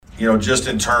just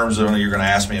in terms of, you're going to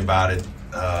ask me about it,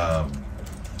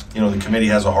 the committee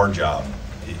has a hard job.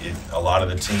 A lot of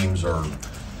the teams are,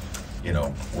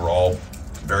 we're all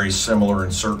very similar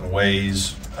in certain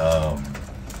ways.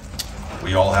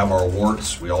 We all have our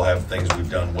warts. We all have things we've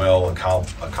done well,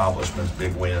 accomplishments,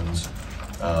 big wins.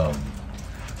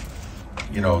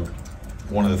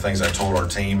 One of the things I told our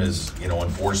team is,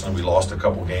 unfortunately we lost a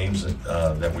couple games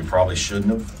that we probably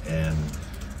shouldn't have. And,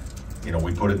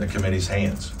 we put it in the committee's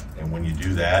hands. And when you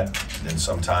do that, then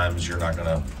sometimes you're not going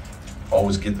to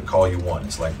always get the call you want.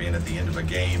 It's like being at the end of a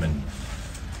game and,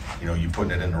 you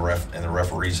putting it in the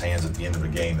referee's hands at the end of the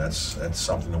game. That's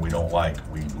something that we don't like.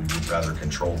 We would rather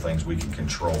control things we can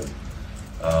control.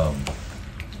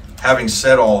 Having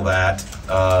said all that,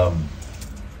 I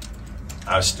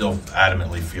still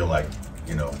adamantly feel like,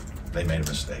 they made a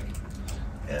mistake.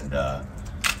 And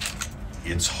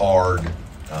it's hard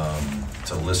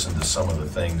to listen to some of the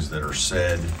things that are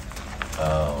said,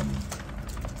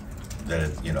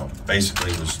 that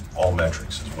basically it was all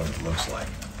metrics is what it looks like.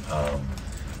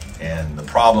 And the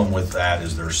problem with that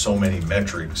is there's so many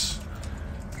metrics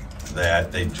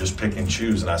that they just pick and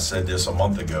choose. And I said this a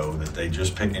month ago, that they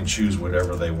just pick and choose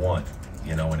whatever they want.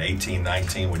 In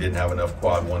 18-19, we didn't have enough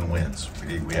quad one wins. We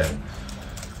didn't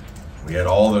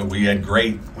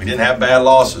have bad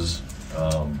losses.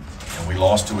 And we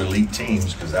lost to elite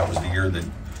teams because that was the year that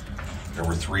there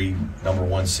were 3 number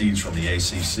 1 seeds from the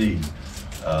ACC.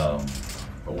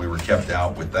 But we were kept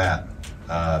out with that.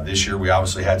 This year we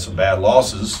obviously had some bad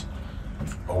losses,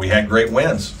 but we had great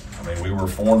wins. We were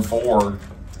 4-4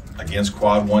 against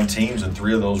quad 1 teams, and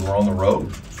 3 of those were on the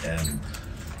road. And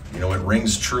it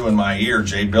rings true in my ear.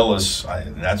 Jay Billis,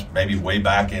 that's maybe way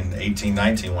back in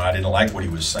 18-19 when I didn't like what he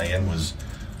was saying, was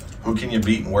who can you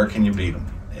beat and where can you beat them?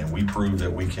 And we proved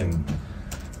that we can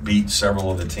beat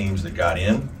several of the teams that got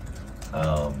in,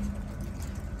 and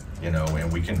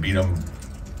we can beat them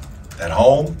at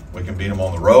home, we can beat them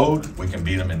on the road, we can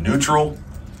beat them in neutral,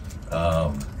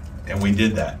 and we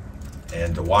did that.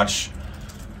 And to watch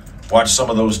some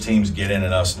of those teams get in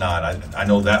and us not, I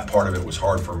know that part of it was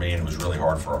hard for me, and it was really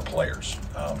hard for our players.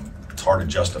 It's hard to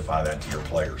justify that to your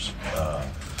players.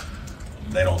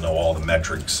 They don't know all the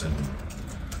metrics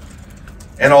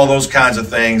and all those kinds of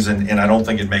things, and I don't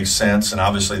think it makes sense. And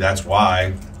obviously that's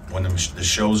why when the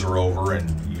shows are over and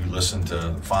you listen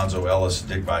to Fonzo Ellis,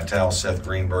 Dick Vitale, Seth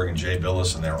Greenberg, and Jay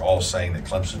Billis, and they're all saying that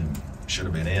Clemson should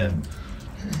have been in,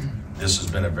 this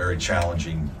has been a very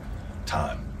challenging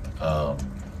time.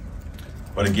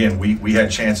 But again, we had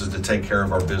chances to take care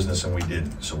of our business, and we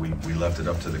didn't. So we left it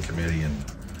up to the committee, and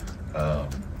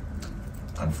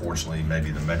unfortunately,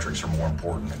 maybe the metrics are more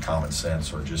important than common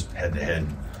sense or just head-to-head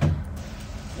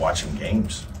watching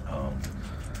games.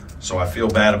 So I feel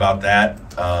bad about that.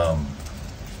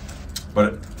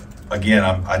 But again,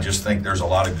 I just think there's a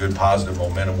lot of good positive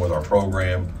momentum with our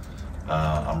program.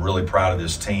 I'm really proud of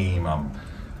this team.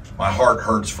 My heart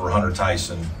hurts for Hunter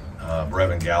Tyson,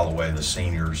 Brevin Galloway, the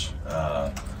seniors.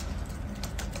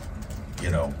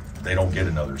 They don't get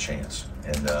another chance.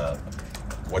 And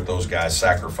what those guys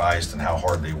sacrificed and how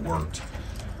hard they worked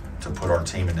to put our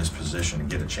team in this position to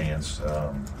get a chance,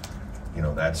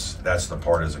 that's the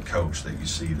part as a coach that you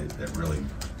see that really,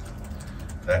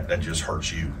 that just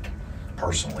hurts you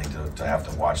personally to have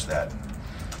to watch that,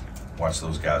 watch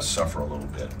those guys suffer a little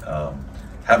bit.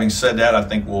 Having said that, I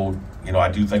think I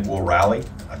do think we'll rally.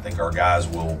 I think our guys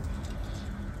will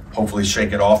hopefully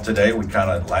shake it off today. We kind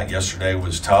of, like yesterday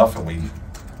was tough, and we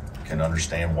can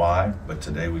understand why, but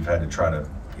today we've had to try to,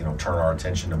 turn our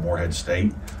attention to Morehead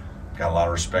State. Got a lot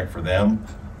of respect for them.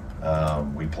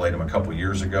 We played them a couple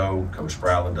years ago. Coach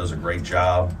Spradlin does a great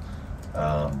job.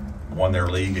 Won their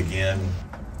league again.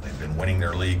 They've been winning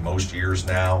their league most years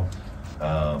now.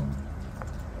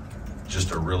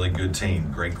 Just a really good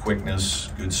team. Great quickness,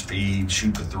 good speed,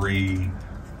 shoot the three.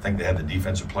 I think they had the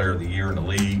defensive player of the year in the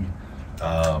league.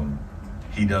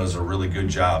 He does a really good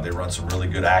job. They run some really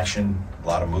good action, a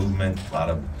lot of movement, a lot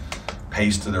of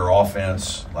pace to their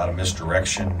offense, a lot of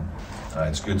misdirection.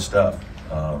 It's good stuff.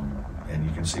 And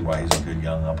you can see why he's a good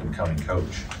young up-and-coming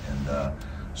coach. And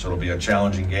so it'll be a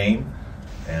challenging game.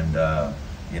 And,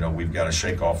 we've got to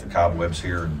shake off the cobwebs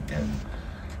here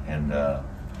and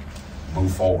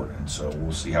move forward. And so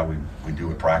we'll see how we do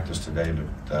at practice today,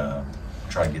 but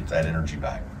try to get that energy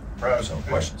back. Right. So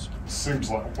questions? It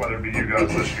seems like whether it be you guys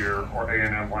this year or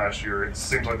A&M last year, it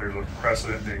seems like there's a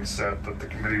precedent being set that the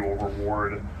committee will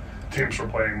reward teams for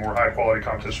playing more high-quality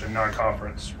competition in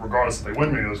non-conference, regardless if they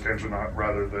win many of those games or not,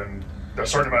 rather than a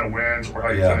certain amount of wins or how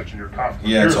you finish in your conference.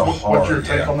 Yeah, it's what your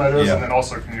take on that is, yeah. And then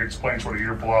also can you explain sort of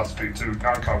your philosophy to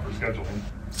non-conference scheduling?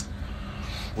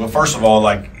 Well, first of all,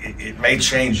 like it may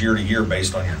change year to year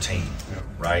based on your team,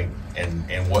 right?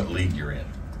 And what league you're in.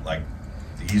 Like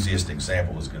the easiest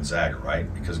example is Gonzaga,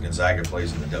 right? Because Gonzaga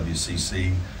plays in the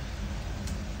WCC,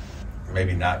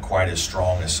 maybe not quite as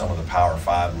strong as some of the Power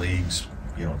 5 leagues,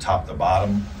 you know, top to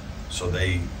bottom. So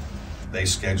they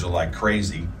schedule like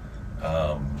crazy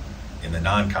in the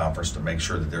non-conference to make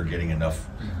sure that they're getting enough,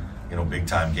 you know,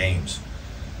 big-time games.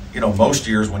 You know, most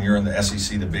years when you're in the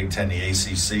SEC, the Big Ten, the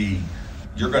ACC,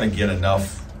 you're going to get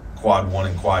enough quad 1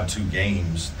 and quad 2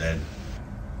 games that,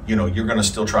 you know, you're going to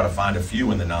still try to find a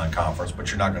few in the non-conference, but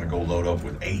you're not going to go load up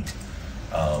with 8.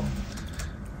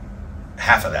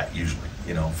 Half of that usually,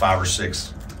 you know, 5 or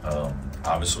 6.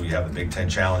 Obviously, we have the Big Ten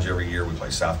Challenge every year. We play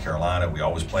South Carolina. We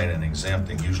always play in an exempt,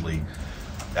 and usually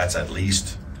that's at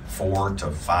least 4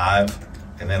 to 5.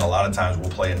 And then a lot of times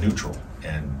we'll play a neutral.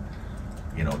 And,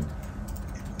 you know,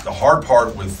 the hard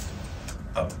part with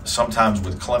sometimes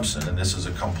with Clemson, and this is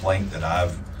a complaint that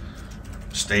I've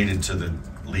stated to the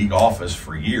league office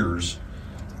for years,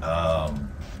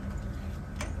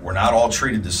 we're not all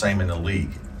treated the same in the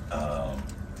league.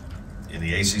 In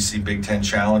the ACC Big Ten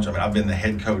Challenge, I mean, I've been the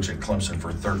head coach at Clemson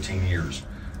for 13 years.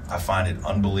 I find it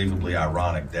unbelievably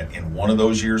ironic that in one of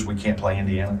those years we can't play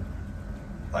Indiana.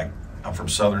 Like, I'm from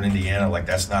Southern Indiana. Like,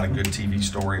 that's not a good TV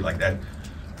story. Like that,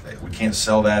 we can't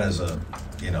sell that as a,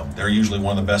 you know, they're usually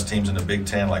one of the best teams in the Big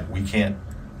Ten. Like, we can't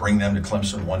bring them to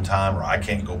Clemson one time, or I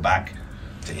can't go back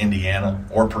to Indiana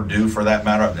or Purdue for that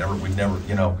matter. We've never,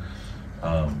 you know,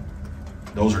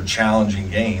 those are challenging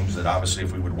games that obviously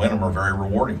if we would win them are very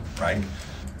rewarding, right?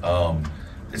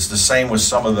 It's the same with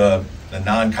some of the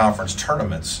non-conference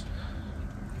tournaments,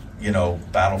 you know,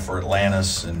 Battle for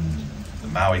Atlantis and the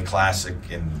Maui Classic,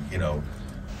 and, you know,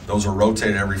 those are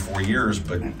rotated every 4 years,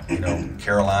 but, you know,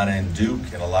 Carolina and Duke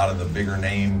and a lot of the bigger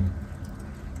name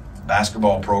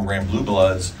basketball program, Blue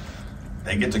Bloods,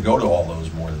 they get to go to all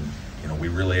those more than, you know, we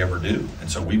really ever do.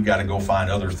 And so we've got to go find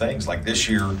other things. Like this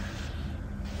year,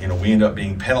 you know, we end up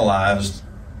being penalized.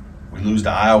 We lose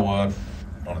to Iowa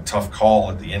on a tough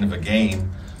call at the end of a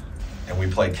game, and we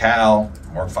play Cal.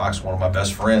 Mark Fox, one of my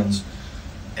best friends,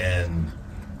 and,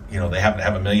 you know, they happen to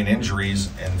have 1 million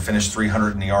injuries and finished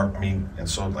 300 in the and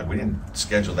so, like, we didn't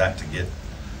schedule that to get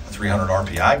a 300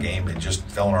 RPI game. It just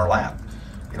fell in our lap.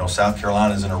 You know, South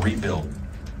Carolina's in a rebuild.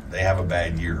 They have a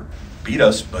bad year. Beat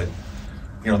us, but,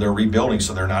 you know, they're rebuilding,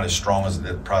 so they're not as strong as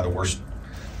probably the worst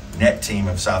net team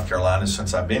of South Carolina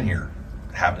since I've been here.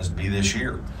 It happens to be this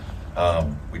year.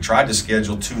 We tried to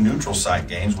schedule 2 neutral site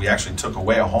games. We actually took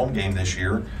away a home game this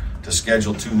year to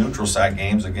schedule 2 neutral site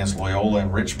games against Loyola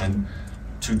and Richmond,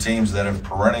 2 teams that have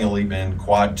perennially been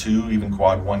quad 2, even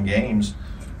quad 1 games,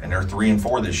 and they're 3 and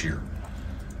 4 this year.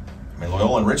 I mean,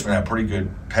 Loyola and Richmond have pretty good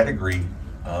pedigree.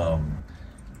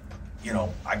 You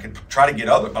know, I could try to get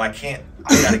other, but I can't.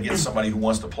 I got to get somebody who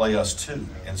wants to play us too.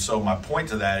 And so my point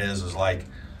to that is like,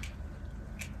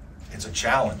 it's a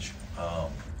challenge,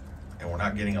 and we're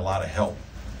not getting a lot of help.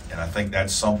 And I think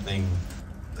that's something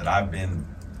that I've been,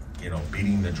 you know,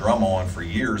 beating the drum on for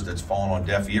years that's fallen on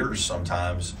deaf ears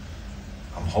sometimes.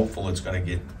 I'm hopeful it's going to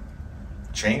get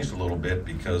changed a little bit,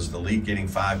 because the league getting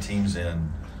 5 teams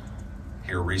in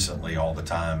here recently all the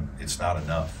time, it's not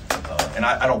enough. And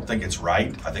I don't think it's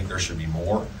right. I think there should be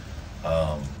more.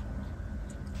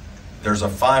 There's a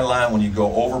fine line when you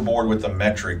go overboard with the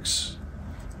metrics.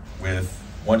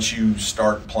 Once you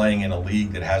start playing in a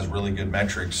league that has really good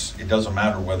metrics, it doesn't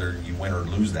matter whether you win or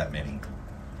lose that many.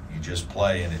 You just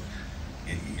play, and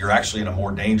you're actually in a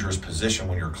more dangerous position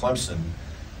when you're Clemson,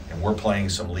 and we're playing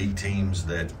some league teams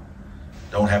that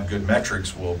don't have good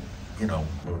metrics. Well, you know,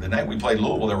 the night we played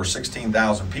Louisville, there were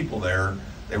 16,000 people there.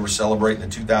 They were celebrating the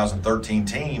 2013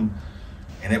 team,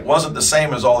 and it wasn't the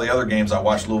same as all the other games I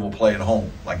watched Louisville play at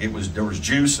home. Like, there was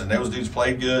juice, and those dudes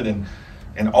played good,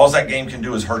 and all that game can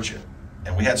do is hurt you.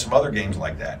 And we had some other games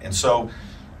like that. And so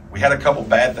we had a couple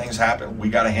bad things happen. We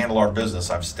got to handle our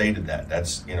business. I've stated that.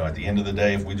 That's, you know, at the end of the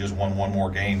day, if we just won one more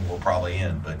game, we're probably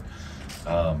in. But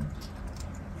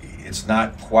it's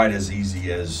not quite as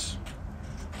easy as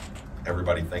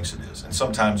everybody thinks it is. And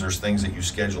sometimes there's things that you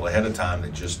schedule ahead of time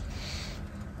that just,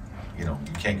 you know,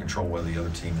 you can't control whether the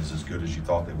other team is as good as you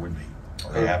thought they would be,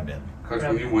 or they have been. Coach,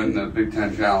 when you win the Big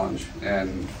Ten Challenge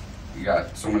and you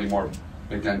got so many more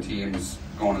Big Ten teams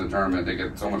going to the tournament, they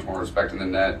get so much more respect in the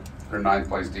net. Their 9th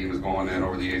place team is going in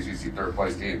over the ACC 3rd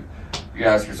place team. You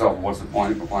ask yourself, what's the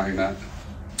point of playing that?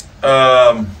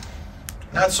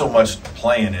 Not so much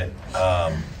playing it.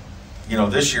 You know,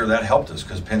 this year that helped us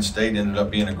because Penn State ended up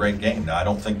being a great game. Now, I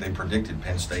don't think they predicted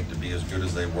Penn State to be as good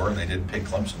as they were, and they didn't pick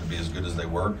Clemson to be as good as they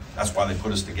were. That's why they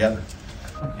put us together.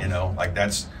 You know, like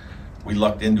we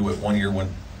lucked into it one year when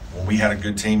when we had a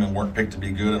good team and weren't picked to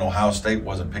be good, and Ohio State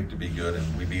wasn't picked to be good,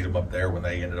 and we beat them up there when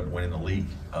they ended up winning the league.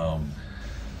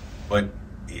 But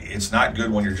it's not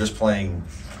good when you're just playing,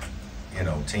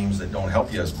 teams that don't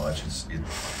help you as much. It's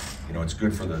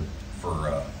good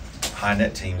for high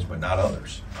net teams, but not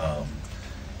others.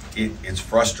 It's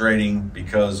frustrating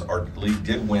because our league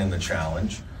did win the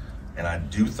challenge, and I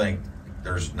do think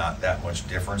there's not that much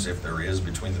difference, if there is,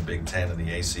 between the Big Ten and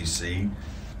the ACC.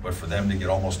 But for them to get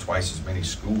almost twice as many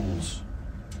schools,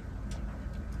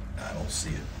 I don't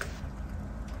see it.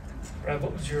 Brad,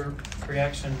 what was your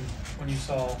reaction when you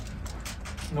saw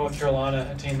North Carolina,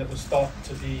 a team that was thought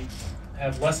to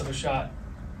have less of a shot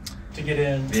to get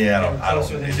in? Yeah,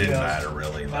 it didn't matter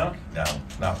really. No? No,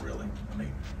 not really. I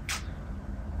mean,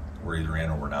 we're either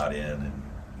in or we're not in, and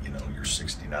you're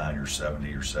 69, you're 70,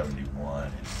 you're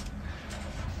 71.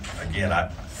 Again,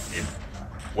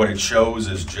 what it shows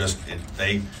is just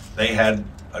they had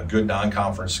a good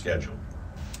non-conference schedule,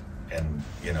 and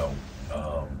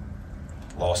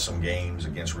lost some games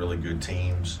against really good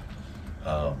teams.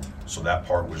 So that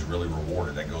part was really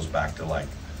rewarded. That goes back to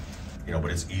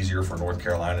but it's easier for North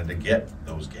Carolina to get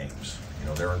those games.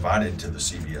 They're invited to the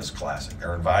CBS Classic.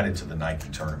 They're invited to the Nike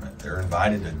tournament. They're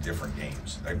invited to different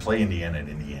games. They play Indiana at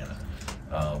Indiana.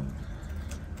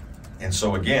 And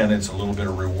so again, it's a little bit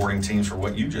of rewarding teams for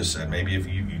what you just said. Maybe if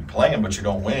you play them but you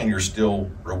don't win, you're still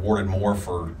rewarded more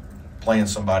for playing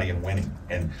somebody and winning.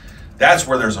 And that's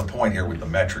where there's a point here with the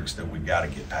metrics that we've got to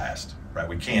get past, right?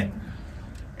 We can't,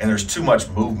 and there's too much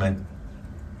movement.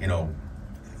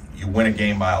 You win a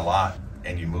game by a lot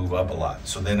and you move up a lot.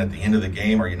 So then at the end of the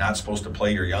game, are you not supposed to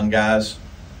play your young guys?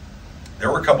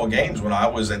 There were a couple of games when I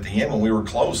was at the end, when we were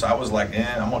close, I was like,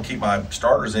 I'm going to keep my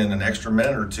starters in an extra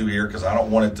minute or two here because I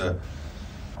want to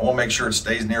make sure it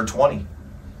stays near 20.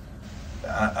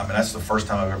 I mean, that's the first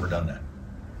time I've ever done that.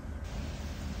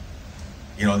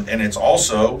 And it's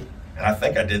also, and I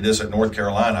think I did this at North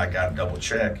Carolina, I got to double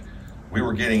check. We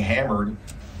were getting hammered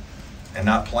and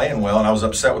not playing well, and I was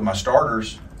upset with my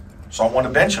starters, so I wanted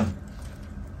to bench them.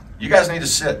 You guys need to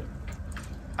sit.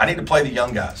 I need to play the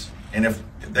young guys. And if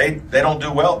they don't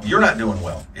do well, you're not doing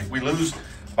well. If we lose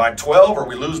by 12 or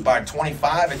we lose by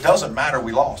 25, it doesn't matter,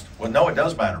 we lost. Well, no, it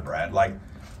does matter, Brad.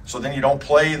 So then you don't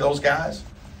play those guys?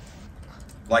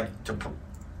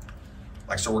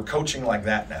 So we're coaching like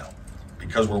that now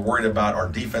because we're worried about our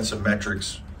defensive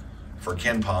metrics for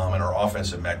KenPom and our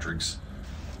offensive metrics.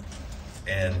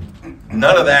 And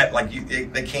none of that,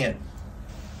 they can't.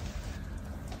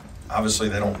 Obviously,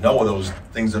 they don't know those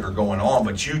things that are going on,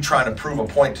 but you trying to prove a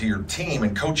point to your team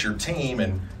and coach your team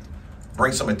and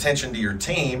bring some attention to your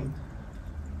team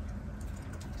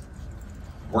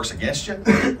works against you.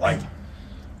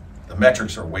 The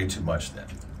metrics are way too much then.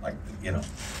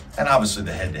 And obviously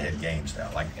the head-to-head games now.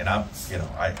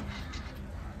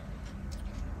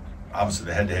 Obviously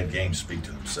the head-to-head games speak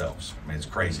to themselves. I mean, it's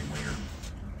crazy when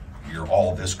you're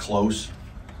all this close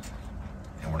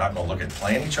and we're not going to look at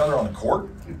playing each other on the court.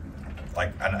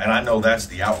 And I know that's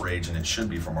the outrage, and it should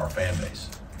be from our fan base.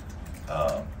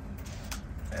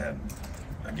 And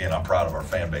again, I'm proud of our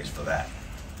fan base for that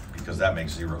because that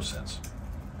makes zero sense.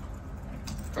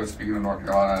 Coach, speaking of North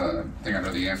Carolina, I think I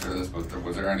know the answer to this, but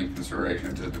was there any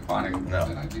consideration to declining No.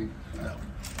 the NIT? No.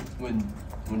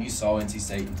 When you saw NC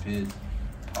State and Pitt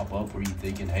pop up, were you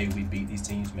thinking, hey, we beat these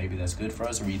teams, maybe that's good for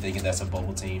us, or were you thinking that's a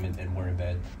bubble team and we're in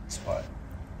bad spot?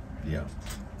 Yeah.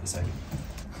 The second.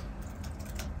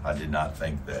 I did not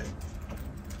think that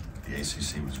the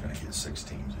ACC was going to get 6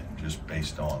 teams in, just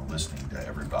based on listening to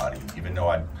everybody. Even though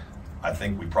I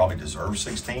think we probably deserve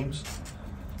 6 teams.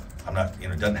 I'm not,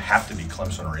 it doesn't have to be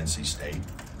Clemson or NC State.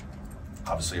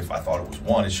 Obviously, if I thought it was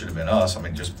one, it should have been us. I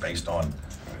mean, just based on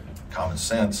common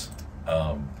sense.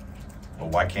 But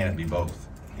why can't it be both,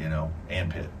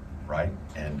 and Pitt, right?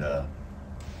 And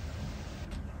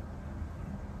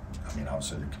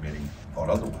obviously the committee thought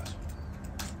otherwise.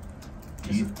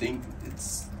 Do you think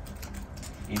it's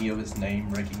any of its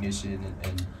name recognition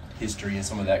and history and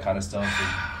some of that kind of stuff?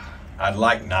 I'd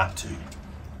like not to.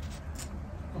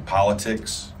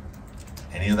 Politics,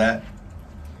 any of that,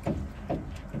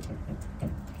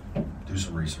 do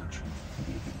some research.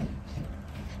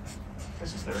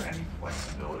 Is there any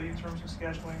flexibility in terms of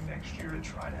scheduling next year to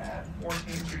try to add more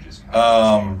teams, or just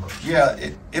kind of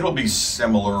yeah, it'll be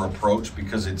similar approach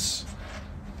because it's,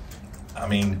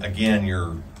 again,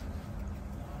 you're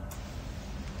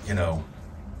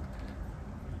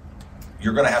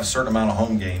going to have a certain amount of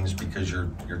home games because you're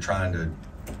trying to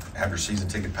have your season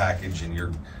ticket package, and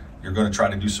you're going to try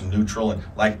to do some neutral. And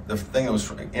the thing that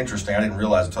was interesting, I didn't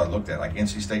realize until I looked at it,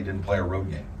 NC State didn't play a road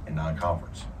game in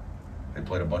non-conference. They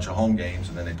played a bunch of home games,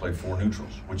 and then they played 4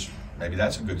 neutrals, which Maybe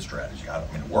that's a good strategy. I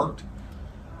mean, it worked.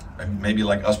 And maybe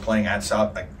like us playing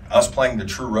the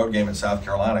true road game at South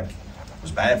Carolina was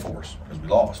bad for us because we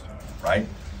lost, right?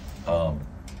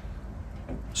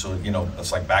 So, you know,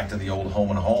 it's like back to the old home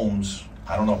and homes.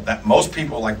 I don't know that most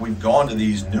people, like, we've gone to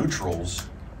these neutrals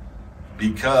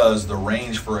because the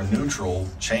range for a neutral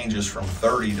changes from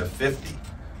 30 to 50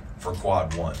 for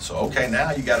quad one. So, okay,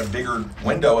 now you got a bigger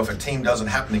window. If a team doesn't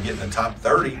happen to get in the top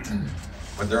 30,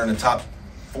 but they're in the top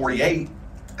 48,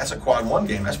 that's a quad one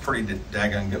game. That's pretty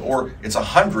daggone good. Or it's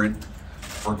 100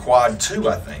 for quad two,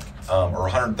 I think, or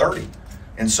 130.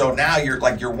 And so now you're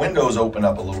like, your windows open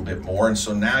up a little bit more. And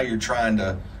so now you're trying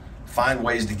to find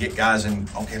ways to get guys in.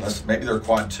 Okay, maybe they're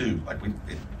quad two. Like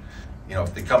you know,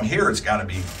 if they come here, it's got to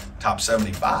be top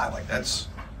 75. Like, that's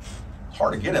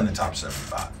hard to get in the top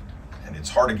 75. And it's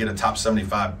hard to get a top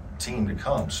 75 team to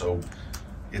come. So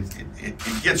it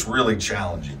gets really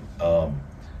challenging.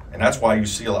 And that's why you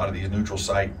see a lot of these neutral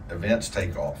site events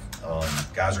take off.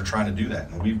 Guys are trying to do that.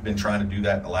 And we've been trying to do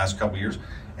that the last couple of years.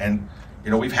 And,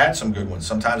 you know, we've had some good ones.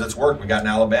 Sometimes it's worked. We got in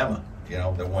Alabama, you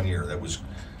know, that one year. That was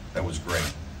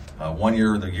great. One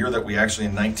year, the year that we actually,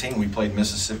 in 19, we played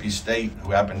Mississippi State,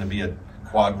 who happened to be a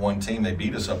quad one team. They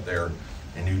beat us up there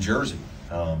in New Jersey.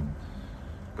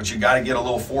 But you got to get a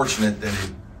little fortunate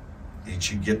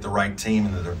that you get the right team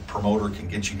and that the promoter can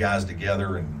get you guys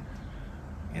together. And,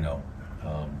 you know,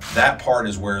 that part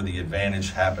is where the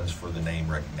advantage happens for the name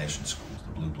recognition schools,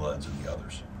 the Blue Bloods and the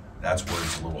others. That's where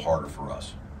it's a little harder for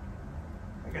us.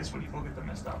 I guess when you look at the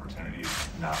missed opportunities,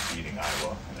 not beating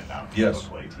Iowa and then not being able Yes, to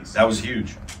play TCU. that was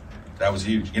huge. That was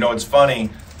huge. You know, it's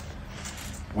funny.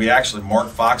 Mark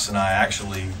Fox and I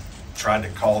actually tried to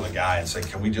call the guy and say,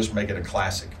 can we just make it a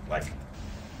classic? Like,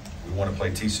 we want to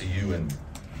play TCU and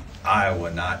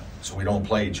Iowa, not so we don't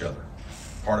play each other.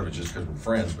 Part of it just because we're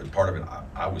friends, but part of it,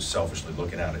 I was selfishly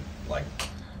looking at it like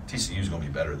TCU's going to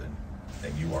be better than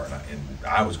you are. And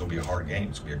Iowa's going to be a hard game.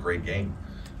 It's going to be a great game.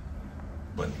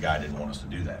 But the guy didn't want us to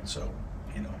do that, so,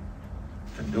 you know,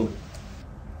 couldn't do it.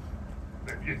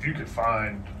 If you could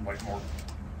find like more,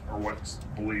 or what's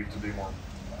believed to be more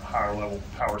higher level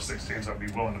Power 6 teams that would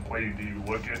be willing to play you, do you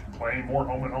look at playing more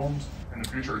home and homes in the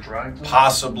future, or trying to?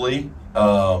 Possibly.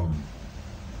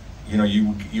 You know,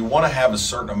 you want to have a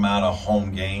certain amount of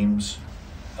home games,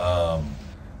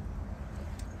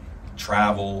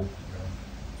 travel.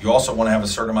 You also want to have a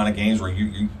certain amount of games where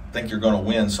you think you're going to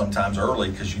win sometimes early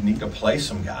because you need to play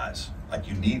some guys. Like,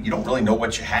 you don't really know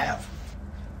what you have.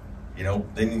 You know,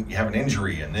 then you have an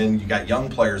injury, and then you got young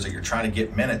players that you're trying to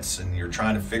get minutes, and you're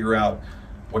trying to figure out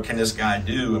what can this guy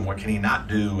do and what can he not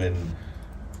do. And,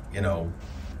 you know,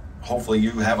 hopefully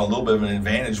you have a little bit of an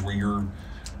advantage where you're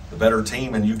the better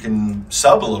team and you can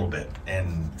sub a little bit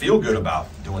and feel good about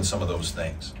doing some of those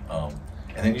things. And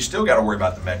then you still got to worry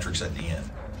about the metrics at the end.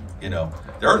 You know,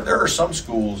 there are some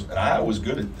schools, and Iowa's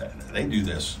good at that. They do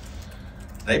this.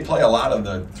 They play a lot of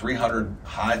the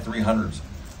high 300s,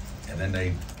 and then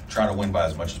they try to win by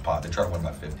as much as possible. They try to win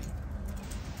by 50.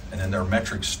 And then their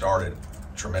metrics started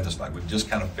tremendous. Like, we've just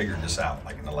kind of figured this out,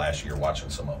 like in the last year, watching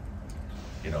some of them,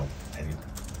 you know, and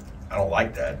I don't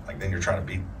like that. Like, then you're trying to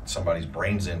beat somebody's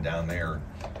brains in down there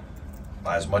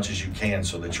by as much as you can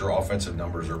so that your offensive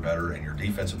numbers are better and your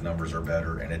defensive numbers are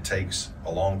better. And it takes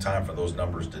a long time for those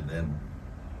numbers to then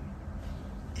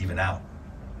even out.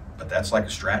 But that's like a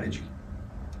strategy.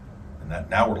 And that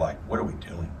now we're like, what are we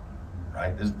doing?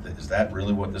 Right? Is that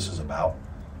really what this is about?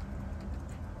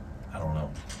 I don't know.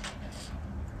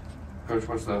 Coach,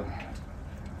 what's the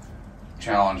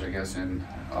challenge, I guess, in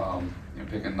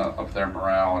picking up their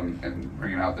morale and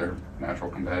bringing out their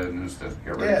natural competitiveness to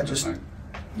get ready for this thing?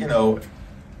 You know,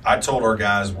 I told our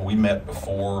guys when we met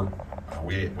before,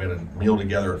 we had a meal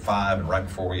together at 5, and right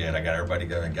before we had, I got everybody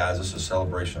together. Guys, this is a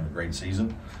celebration of a great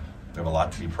season. We have a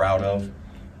lot to be proud of.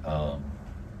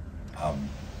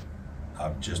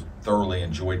 I've just thoroughly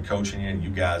enjoyed coaching you. You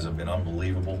guys have been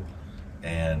unbelievable.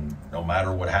 And no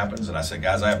matter what happens, and I said,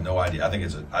 guys, I have no idea. I think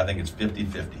it's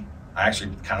 50-50. I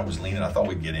actually kind of was leaning. I thought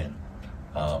we'd get in.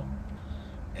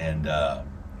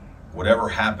 Whatever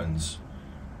happens,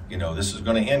 you know, this is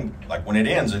going to end. Like, when it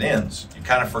ends, it ends. You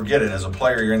kind of forget it. As a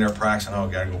player, you're in there practicing. Oh,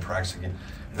 got to go practice again.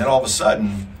 And then all of a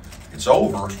sudden, it's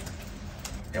over.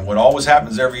 And what always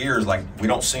happens every year is, like, we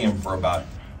don't see them for about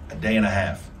a day and a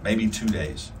half, maybe 2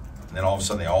 days. And then all of a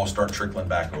sudden, they all start trickling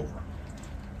back over.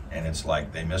 And it's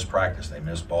like they miss practice, they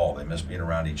miss ball, they miss being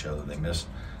around each other,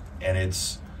 and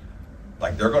it's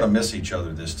like they're going to miss each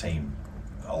other, this team,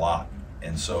 a lot.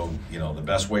 And so, you know, the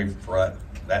best way for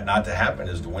that not to happen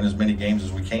is to win as many games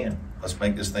as we can. Let's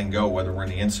make this thing go, whether we're in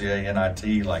the NCAA,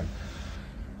 NIT, like,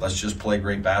 let's just play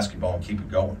great basketball and keep it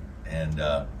going. And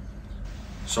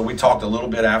So we talked a little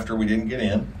bit after we didn't get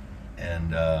in,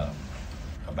 and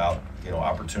about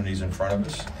opportunities in front of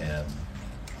us, and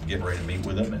I'm getting ready to meet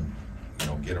with them and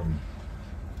get them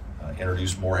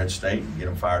introduce Morehead State and get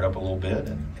them fired up a little bit,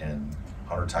 and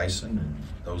Hunter Tyson and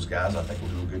those guys I think will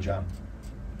do a good job.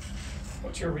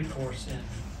 What's your recourse in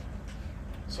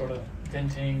sort of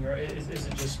venting, or is it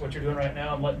just what you're doing right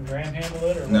now and letting Graham handle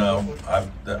it? Or No,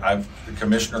 the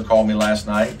commissioner called me last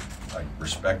night. I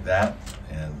respect that,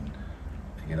 and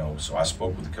so I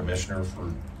spoke with the commissioner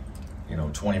for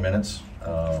 20 minutes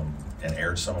and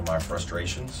aired some of my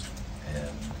frustrations. And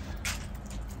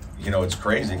it's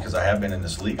crazy because I have been in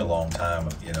this league a long time.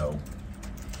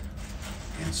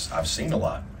 I've seen a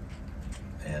lot,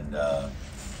 and the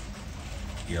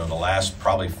last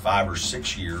probably 5 or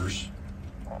 6 years,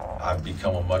 I've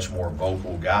become a much more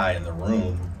vocal guy in the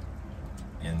room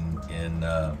in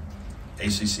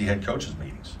ACC head coaches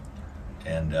meetings,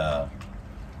 and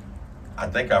I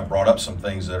think I've brought up some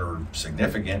things that are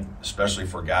significant, especially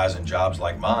for guys in jobs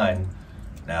like mine.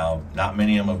 Now, not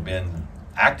many of them have been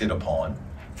acted upon,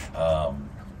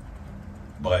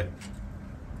 but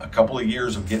a couple of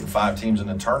years of getting 5 teams in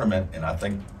the tournament, and I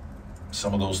think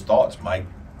some of those thoughts might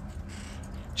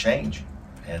change.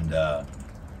 And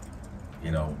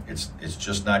it's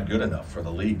just not good enough for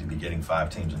the league to be getting 5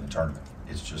 teams in the tournament.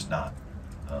 It's just not.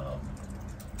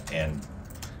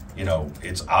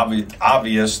 It's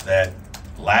obvious that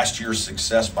last year's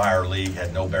success by our league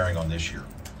had no bearing on this year,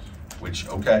 which,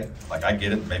 okay, I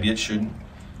get it, maybe it shouldn't,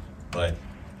 but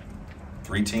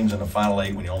 3 teams in the Final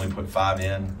 8 when you only put 5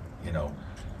 in,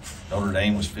 Notre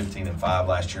Dame was 15-5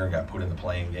 last year and got put in the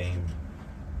playing game.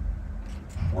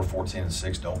 We're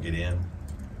 14-6, don't get in.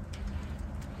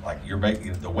 You're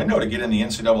making the window to get in the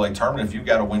NCAA tournament. If you've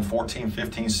got to win 14,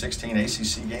 15, 16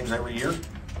 ACC games every year,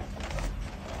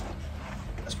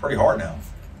 that's pretty hard now.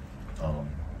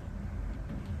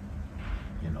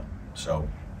 So.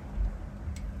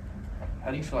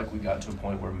 How do you feel like we got to a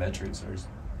point where metrics are,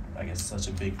 I guess, such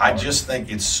a big I part? just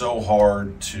think it's so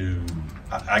hard to,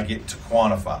 I get to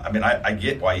quantify. I mean, I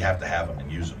get why you have to have them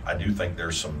and use them. I do think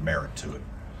there's some merit to it.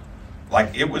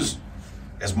 It was,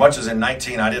 as much as in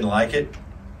 19 I didn't like it,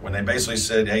 when they basically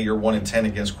said, hey, you're 1-10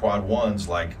 against quad ones,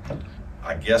 I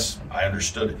guess I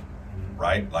understood it,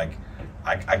 right?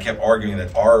 I kept arguing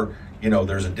that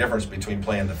there's a difference between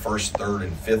playing the first, third,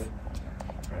 and fifth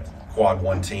quad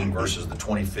 1 team versus the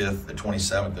 25th, the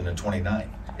 27th, and the 29th.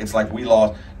 It's like we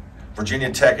lost Virginia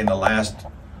Tech in the last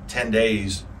 10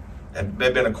 days.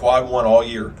 They've been a quad 1 all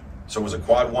year. So it was a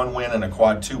quad 1 win and a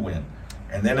quad 2 win.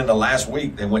 And then in the last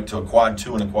week, they went to a quad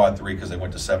 2 and a quad 3 because they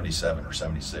went to 77 or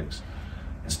 76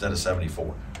 instead of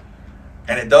 74.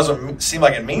 And it doesn't seem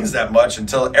like it means that much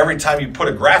until every time you put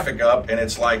a graphic up and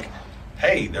it's like,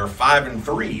 hey, they're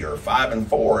 5-3 or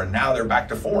 5-4, and now they're back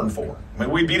to 4-4. I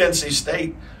mean, we beat NC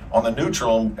State on the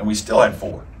neutral, and we still had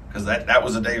 4 because that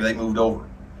was the day they moved over.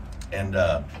 And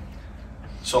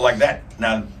so that.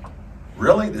 Now,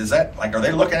 really, is that are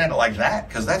they looking at it like that?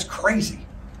 Because that's crazy.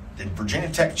 Did Virginia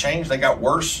Tech change? They got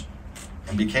worse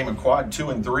and became a quad 2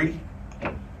 and 3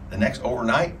 the next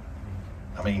overnight.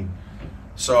 I mean,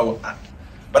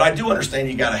 but I do understand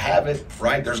you got to have it,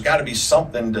 right? There's got to be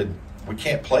something we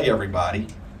can't play everybody.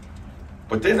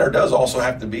 But then there does also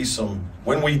have to be some,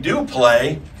 when we do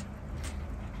play,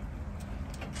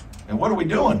 and what are we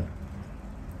doing?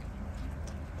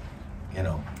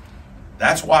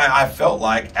 That's why I felt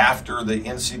like after the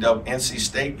NC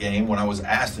State game, when I was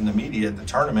asked in the media at the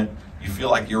tournament, you feel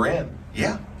like you're in?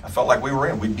 Yeah, I felt like we were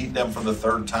in. We beat them for the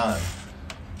 3rd time.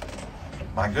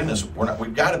 My goodness,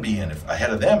 we've got to be in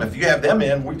ahead of them. If you have them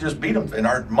in, we just beat them. And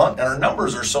our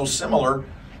numbers are so similar.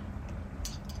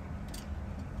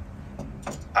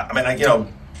 I mean,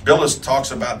 Billis talks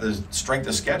about the strength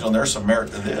of schedule, and there's some merit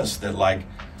to this. That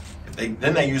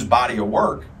then they use body of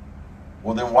work.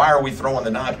 Well, then why are we throwing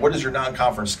what does your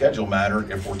non-conference schedule matter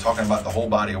if we're talking about the whole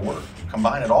body of work? You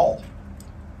combine it all.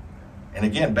 And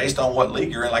again, based on what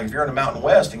league you're in, if you're in the Mountain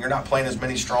West and you're not playing as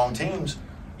many strong teams,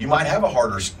 you might have a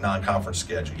harder non-conference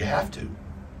schedule. You have to.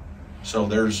 So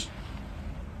there's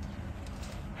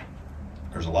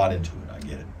a lot into it. I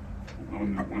get it.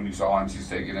 When you saw NC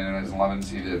State get in as 11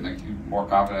 seed, did it make you more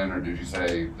confident, or did you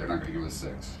say they're not going to give us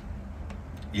 6?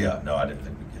 Yeah, no, I didn't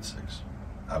think we'd get 6.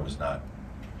 I was not.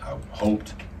 I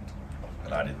hoped,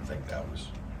 but I didn't think that was.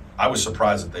 I was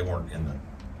surprised that they weren't in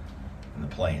the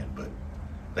play-in, but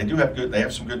they do have good. They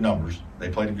have some good numbers. They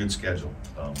played a good schedule,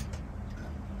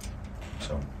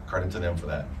 so credit to them for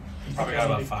that. Probably got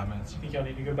about 5 minutes. You think y'all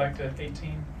need to go back to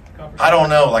 18 conference? I don't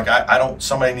know. I don't.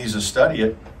 Somebody needs to study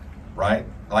it, right?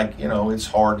 It's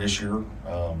hard this year.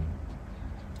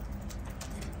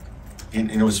 And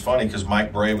it was funny because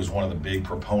Mike Bray was one of the big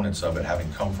proponents of it,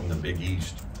 having come from the Big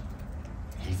East.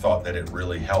 He thought that it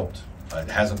really helped. It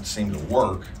hasn't seemed to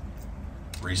work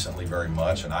recently very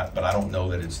much, but I don't know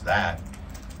that it's that.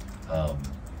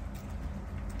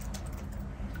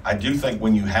 I do think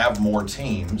when you have more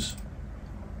teams,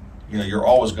 you know, you're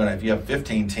always going to, if you have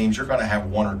 15 teams, you're going to have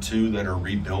one or two that are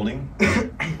rebuilding,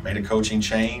 made a coaching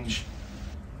change,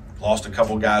 lost a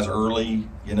couple guys early,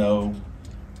 you know,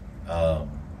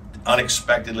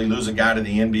 unexpectedly lose a guy to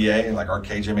the NBA, like our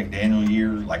KJ McDaniel year.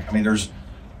 Like, I mean, there's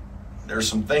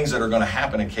some things that are going to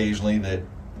happen occasionally that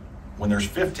when there's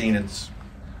 15, it's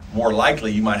more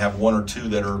likely you might have one or two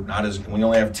that are not as, when you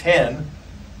only have 10,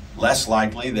 less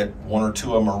likely that one or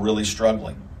two of them are really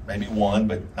struggling. Maybe one,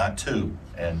 but not two.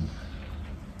 And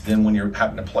then when you're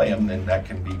having to play them, then that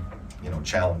can be, you know,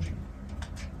 challenging.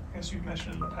 I guess you've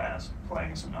mentioned in the past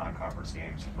playing some non-conference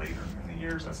games later in the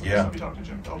years. That's Yeah. something you talked to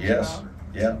Jim Phillips Yes, about.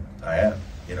 yeah, I have.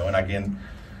 You know, and again,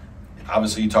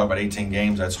 obviously you talk about 18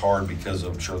 games, that's hard because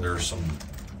I'm sure there's some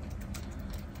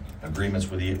agreements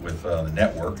with the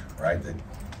network, right, that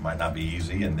might not be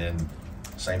easy. And then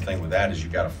same thing with that is you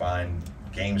got to find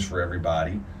games for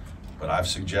everybody. But I've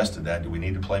suggested that, do we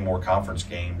need to play more conference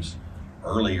games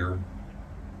earlier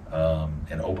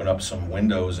and open up some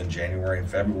windows in January and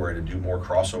February to do more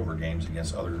crossover games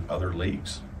against other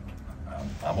leagues?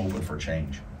 I'm open for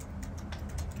change.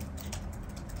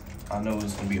 I know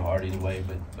it's going to be hard anyway,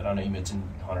 but I know you mentioned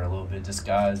Hunter a little bit. Just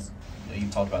guys, you know,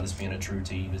 you talked about this being a true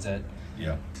team. Does that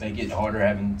make it harder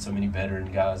having so many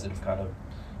veteran guys that have kind of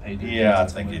paid their Yeah, I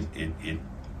dues? think it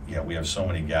yeah, we have so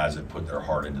many guys that put their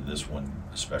heart into this one,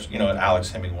 especially, you know,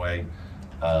 Alex Hemingway,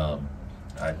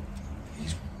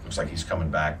 he's looks like he's coming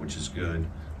back, which is good.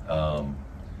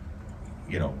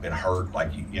 You know, been hurt,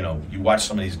 like, you know, you watch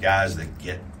some of these guys that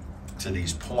get to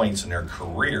these points in their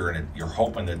career and you're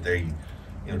hoping that they,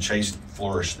 you know, Chase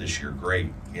flourished this year,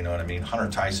 great, you know what I mean? Hunter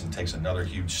Tyson takes another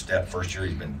huge step. First year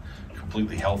he's been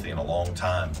completely healthy in a long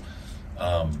time.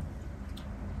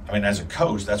 I mean, as a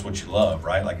coach, that's what you love,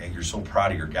 right? Like, you're so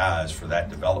proud of your guys for that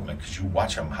development because you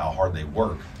watch them, how hard they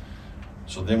work.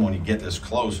 So then when you get this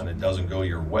close and it doesn't go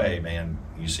your way, man,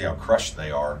 you see how crushed they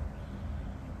are.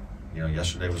 You know,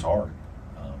 yesterday was hard.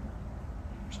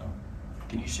 So,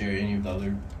 Can you share any of the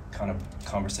other kind of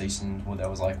conversations, what that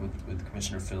was like with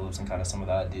Commissioner Phillips and kind of some of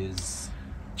the ideas?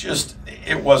 just,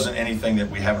 it wasn't anything that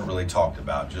we haven't really talked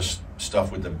about, just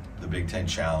stuff with the Big Ten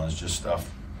Challenge, just stuff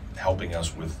helping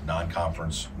us with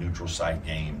non-conference neutral site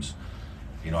games.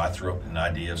 You know, I threw up an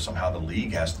idea of somehow the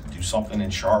league has to do something in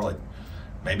Charlotte.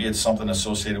 Maybe it's something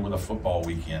associated with a football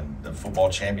weekend, the football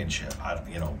championship. I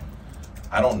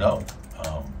don't know.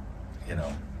 You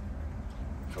know,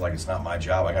 I feel like it's not my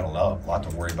job. I got a lot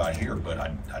to worry about here, but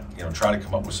I try to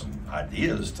come up with some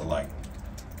ideas to, like,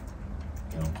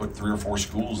 put 3 or 4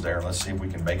 schools there and let's see if we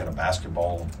can make it a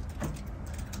basketball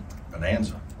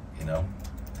bonanza.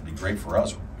 It'd be great for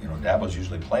us. Dabo's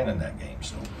usually playing in that game,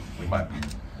 so we might be,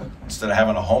 instead of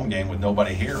having a home game with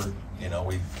nobody here,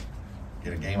 we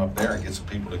get a game up there and get some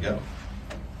people to go.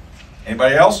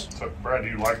 Anybody else? So, Brad, do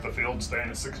you like the field staying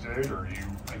at 6 to 8, or are you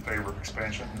in favor of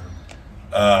expansion?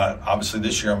 Obviously,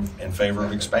 this year I'm in favor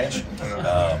of expansion.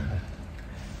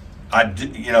 I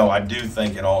do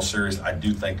think, in all seriousness, I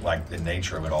do think like the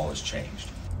nature of it all has changed,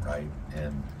 right?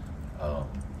 And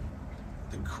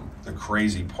the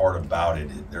crazy part about it,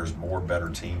 there's more better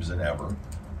teams than ever.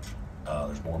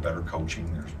 There's more better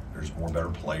coaching. There's more better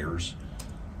players.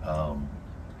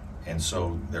 And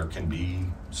so there can be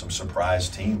some surprise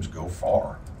teams go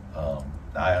far.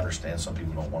 I understand some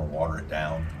people don't want to water it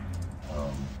down,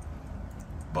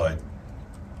 but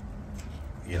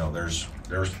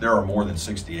there are more than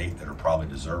 68 that are probably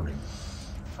deserving,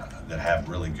 that have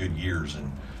really good years,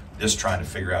 and just trying to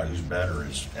figure out who's better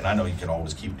is. And I know you can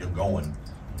always keep them going,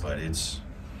 but it's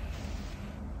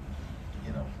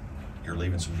you're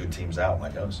leaving some good teams out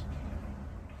like us.